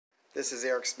This is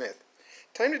Eric Smith.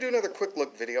 Time to do another quick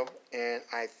look video, and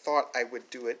I thought I would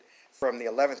do it from the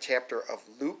 11th chapter of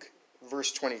Luke,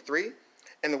 verse 23,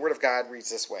 and the Word of God reads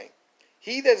this way.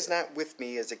 He that is not with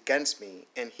me is against me,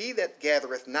 and he that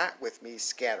gathereth not with me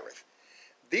scattereth.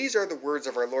 These are the words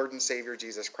of our Lord and Savior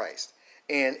Jesus Christ.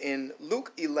 And in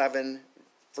Luke 11,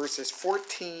 verses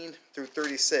 14 through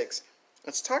 36,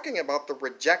 it's talking about the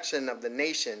rejection of the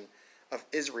nation of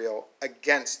Israel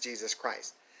against Jesus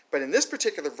Christ. But in this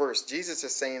particular verse, Jesus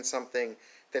is saying something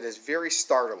that is very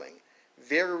startling,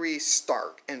 very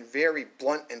stark, and very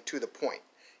blunt and to the point.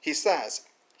 He says,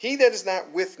 he that is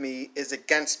not with me is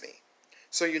against me.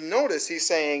 So you notice he's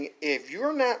saying, if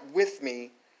you're not with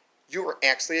me, you are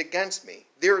actually against me.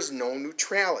 There is no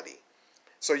neutrality.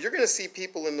 So you're going to see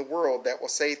people in the world that will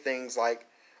say things like,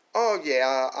 oh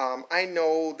yeah, I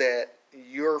know that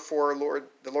you're for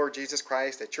the Lord Jesus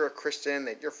Christ, that you're a Christian,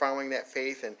 that you're following that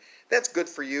faith, and that's good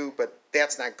for you, but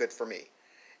that's not good for me.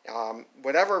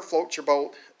 Whatever floats your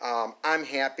boat, I'm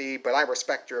happy, but I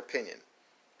respect your opinion.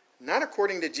 Not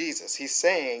according to Jesus. He's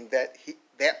saying that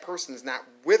that person is not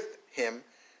with him,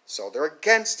 so they're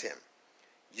against him.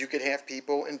 You could have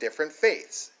people in different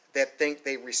faiths that think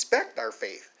they respect our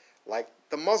faith, like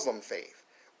the Muslim faith,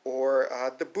 or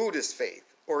the Buddhist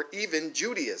faith, or even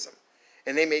Judaism.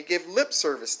 And they may give lip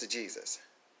service to Jesus,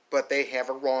 but they have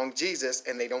a wrong Jesus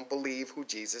and they don't believe who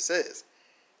Jesus is.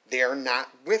 They're not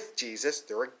with Jesus,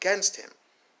 they're against him.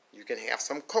 You can have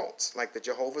some cults, like the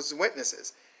Jehovah's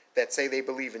Witnesses, that say they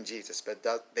believe in Jesus, but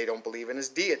they don't believe in his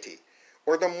deity.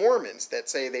 Or the Mormons that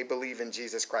say they believe in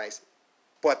Jesus Christ,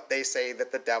 but they say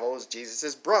that the devil is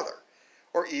Jesus' brother.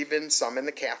 Or even some in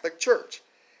the Catholic Church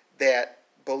that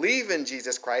believe in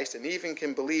Jesus Christ and even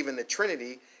can believe in the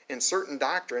Trinity in certain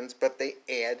doctrines, but they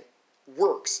add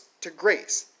works to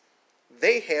grace.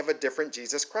 They have a different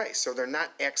Jesus Christ, so they're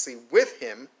not actually with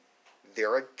him,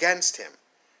 they're against him.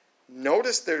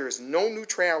 Notice there is no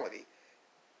neutrality.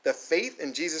 The faith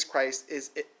in Jesus Christ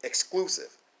is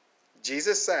exclusive.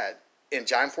 Jesus said in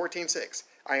John 14:6,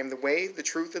 I am the way, the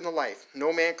truth, and the life.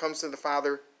 No man comes to the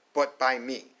Father but by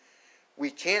me. We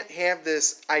can't have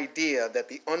this idea that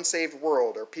the unsaved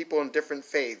world or people in different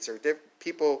faiths or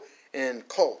people in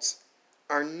cults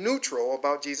are neutral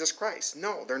about Jesus Christ.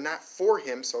 No, they're not for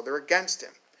him, so they're against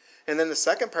him. And then the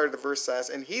second part of the verse says,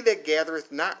 and he that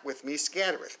gathereth not with me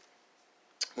scattereth.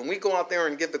 When we go out there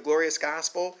and give the glorious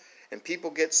gospel and people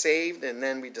get saved and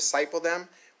then we disciple them,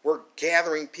 we're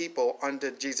gathering people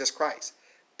unto Jesus Christ.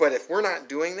 But if we're not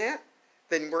doing that,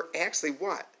 then we're actually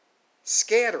what?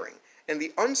 Scattering. And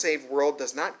the unsaved world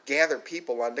does not gather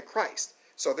people unto Christ.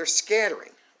 So they're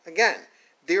scattering. Again,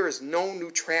 there is no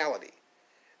neutrality.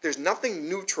 There's nothing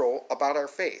neutral about our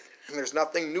faith. And there's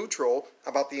nothing neutral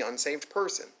about the unsaved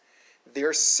person.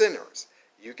 They're sinners.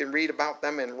 You can read about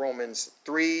them in Romans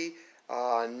 3,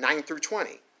 9 through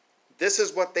 20. This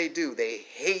is what they do. They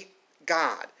hate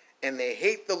God. And they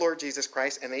hate the Lord Jesus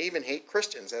Christ. And they even hate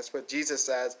Christians. That's what Jesus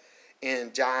says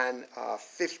in John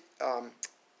 5.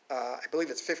 I believe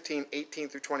it's 15, 18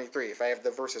 through 23. If I have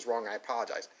the verses wrong, I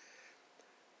apologize.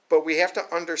 But we have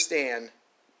to understand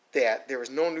that there is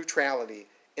no neutrality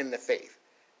in the faith.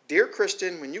 Dear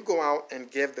Christian, when you go out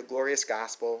and give the glorious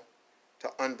gospel to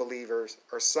unbelievers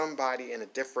or somebody in a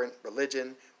different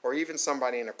religion or even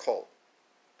somebody in a cult,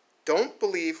 don't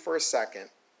believe for a second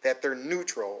that they're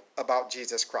neutral about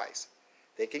Jesus Christ.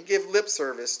 They can give lip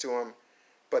service to him,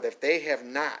 but if they have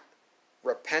not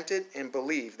repented and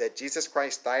believed that Jesus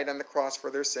Christ died on the cross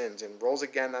for their sins and rose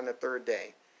again on the third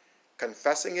day,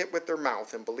 confessing it with their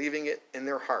mouth and believing it in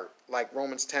their heart, like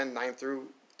Romans 10, 9 through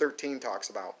 13 talks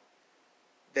about,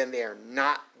 then they are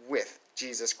not with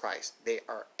Jesus Christ. They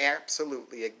are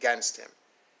absolutely against him.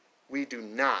 We do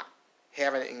not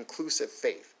have an inclusive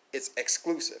faith. It's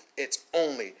exclusive. It's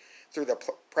only through the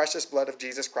precious blood of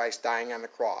Jesus Christ dying on the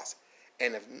cross.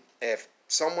 And if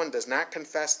someone does not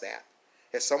confess that,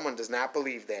 if someone does not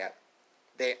believe that,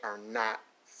 they are not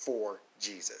for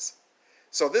Jesus.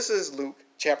 So this is Luke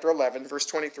chapter 11, verse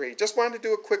 23. Just wanted to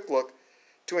do a quick look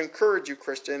to encourage you,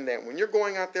 Christian, that when you're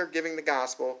going out there giving the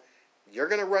gospel, you're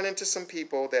going to run into some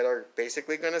people that are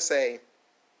basically going to say,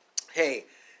 hey,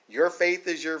 your faith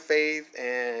is your faith,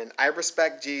 and I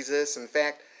respect Jesus. In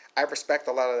fact, I respect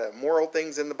a lot of the moral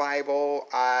things in the Bible.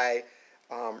 I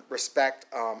respect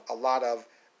a lot of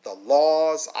the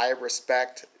laws. I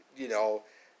respect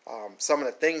some of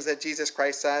the things that Jesus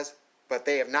Christ says, but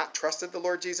they have not trusted the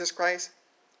Lord Jesus Christ,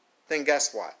 then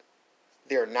guess what?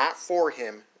 They're not for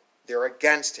him, they're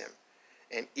against him.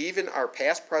 And even our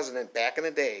past president back in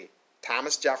the day,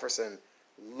 Thomas Jefferson,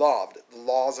 loved the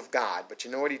laws of God. But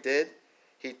you know what he did?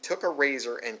 he took a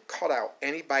razor and cut out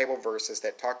any Bible verses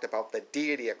that talked about the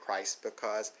deity of Christ,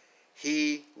 because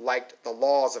he liked the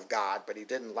laws of God, but he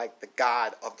didn't like the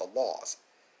God of the laws.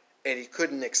 And he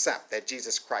couldn't accept that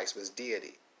Jesus Christ was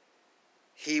deity.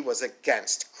 He was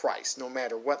against Christ, no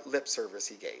matter what lip service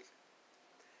he gave.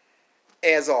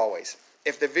 As always,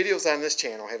 if the videos on this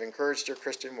channel have encouraged your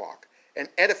Christian walk and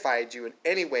edified you in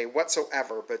any way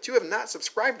whatsoever, but you have not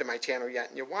subscribed to my channel yet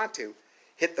and you want to,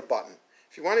 hit the button.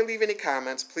 If you want to leave any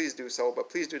comments, please do so, but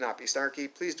please do not be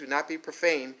snarky. Please do not be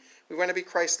profane. We want to be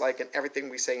Christ-like in everything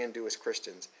we say and do as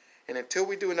Christians. And until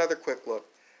we do another quick look,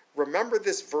 remember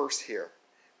this verse here.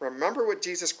 Remember what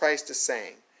Jesus Christ is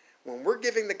saying. When we're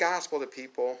giving the gospel to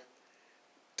people,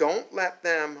 don't let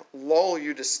them lull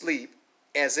you to sleep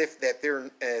as if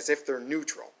they're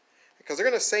neutral. Because they're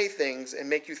going to say things and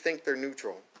make you think they're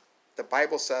neutral. The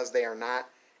Bible says they are not,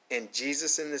 and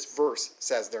Jesus in this verse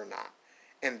says they're not.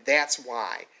 And that's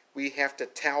why we have to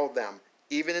tell them,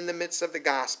 even in the midst of the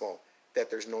gospel, that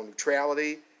there's no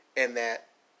neutrality and that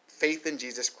faith in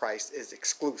Jesus Christ is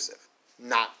exclusive,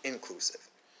 not inclusive.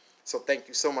 So thank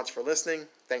you so much for listening.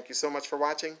 Thank you so much for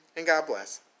watching, and God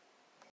bless.